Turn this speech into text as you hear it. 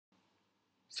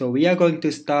So we are going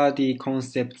to study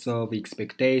concepts of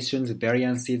expectations,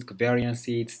 variances,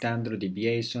 covariances, standard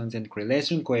deviations, and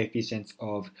correlation coefficients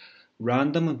of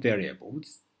random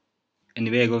variables.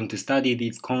 And we are going to study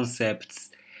these concepts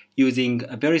using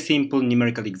a very simple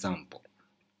numerical example.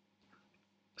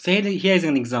 So here's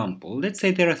an example. Let's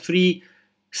say there are three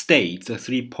states or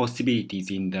three possibilities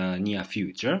in the near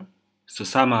future. So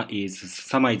summer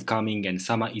is coming, and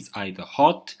summer is either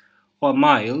hot or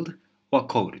mild or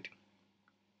cold.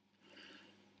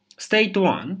 State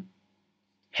 1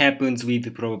 happens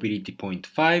with probability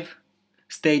 0.5,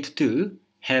 state 2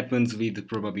 happens with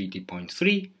probability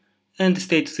 0.3, and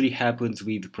state 3 happens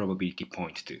with probability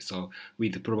 0.2. So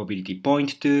with probability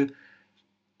 0.2,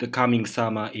 the coming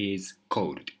summer is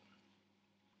cold.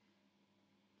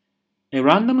 A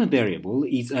random variable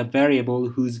is a variable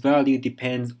whose value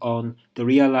depends on the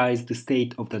realized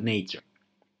state of the nature.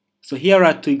 So here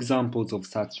are two examples of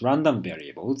such random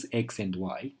variables, x and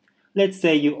y. Let's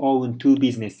say you own two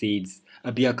businesses,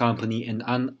 a beer company and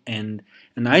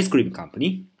an ice cream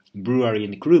company, brewery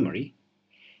and creamery.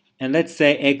 And let's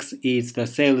say x is the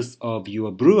sales of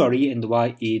your brewery and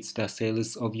y is the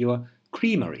sales of your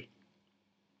creamery.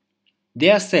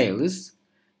 Their sales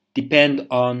depend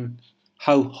on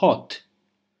how hot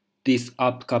this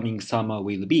upcoming summer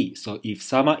will be. So if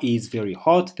summer is very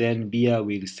hot, then beer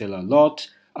will sell a lot,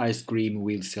 ice cream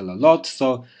will sell a lot.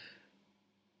 So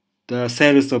the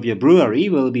sales of your brewery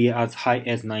will be as high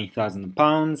as 9,000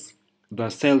 pounds. The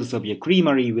sales of your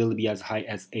creamery will be as high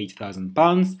as 8,000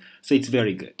 pounds. So it's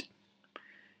very good.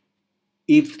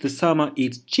 If the summer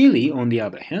is chilly, on the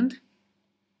other hand,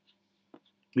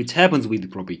 which happens with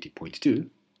probability 0.2,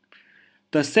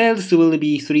 the sales will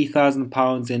be 3,000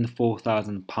 pounds and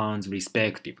 4,000 pounds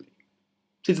respectively.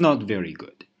 So it's not very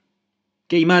good.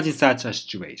 Okay, imagine such a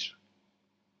situation.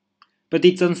 But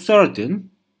it's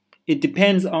uncertain. It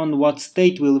depends on what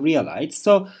state will realize,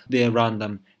 so they're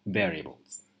random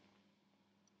variables.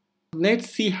 Let's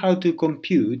see how to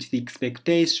compute the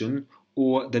expectation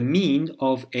or the mean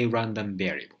of a random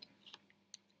variable.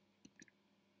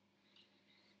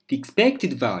 The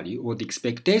expected value or the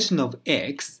expectation of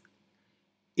x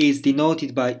is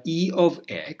denoted by e of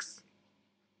x,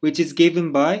 which is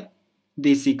given by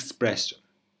this expression.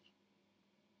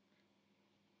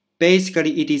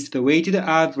 Basically, it is the weighted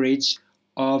average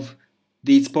of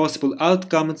these possible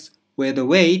outcomes where the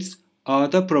weights are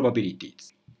the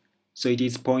probabilities. So it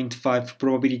is 0.5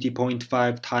 probability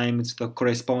 0.5 times the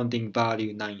corresponding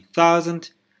value 9,000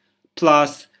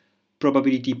 plus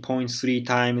probability 0.3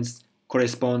 times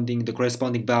the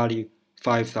corresponding value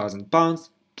 5,000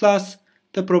 pounds plus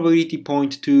the probability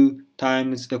 0.2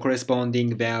 times the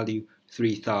corresponding value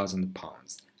 3,000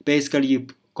 pounds. Basically, you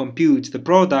compute the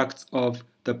products of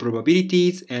the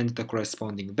probabilities and the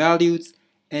corresponding values,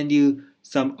 and you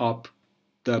sum up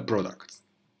the products.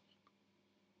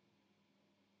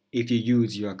 If you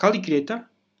use your calculator,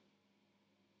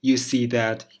 you see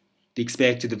that the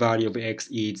expected value of x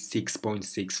is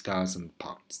 6.6 thousand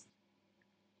pounds.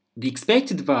 The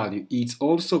expected value is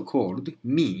also called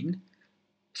mean,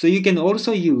 so you can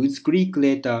also use Greek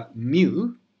letter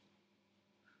mu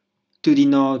to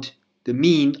denote the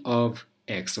mean of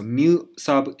x. So mu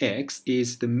sub x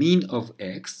is the mean of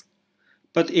x,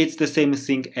 but it's the same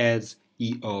thing as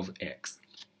e of x.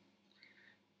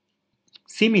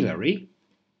 Similarly,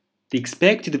 the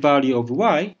expected value of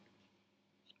y,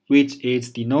 which is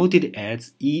denoted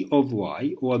as e of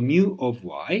y or mu of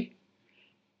y,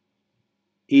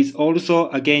 is also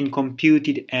again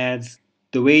computed as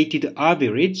the weighted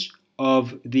average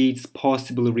of these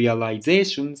possible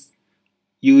realizations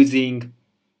using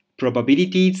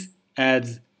probabilities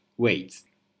as weights.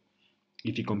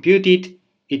 If you compute it,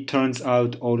 it turns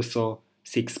out also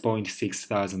 6.6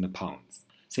 thousand pounds.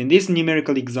 So in this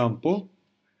numerical example,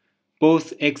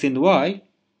 both x and y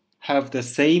have the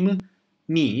same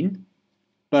mean,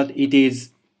 but it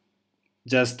is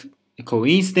just a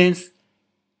coincidence.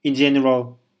 In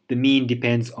general, the mean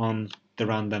depends on the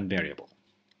random variable.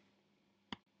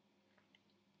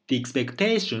 The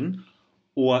expectation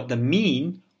or the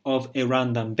mean of a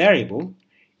random variable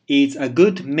is a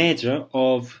good measure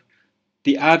of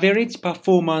the average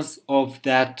performance of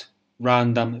that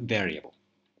random variable.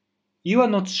 You are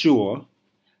not sure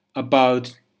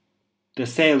about the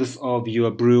sales of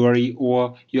your brewery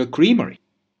or your creamery.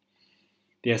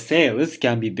 Their sales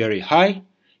can be very high,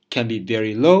 can be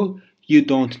very low, you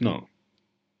don't know.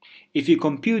 If you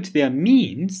compute their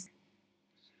means,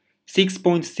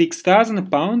 6.6 thousand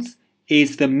pounds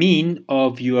is the mean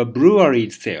of your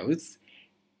brewery's sales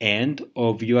and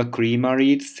of your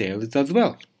creamery's sales as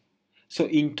well. So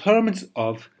in terms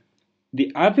of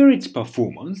the average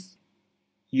performance,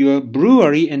 your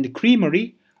brewery and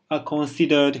creamery are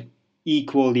considered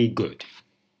equally good.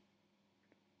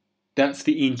 That's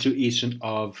the intuition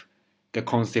of the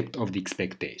concept of the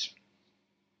expectation.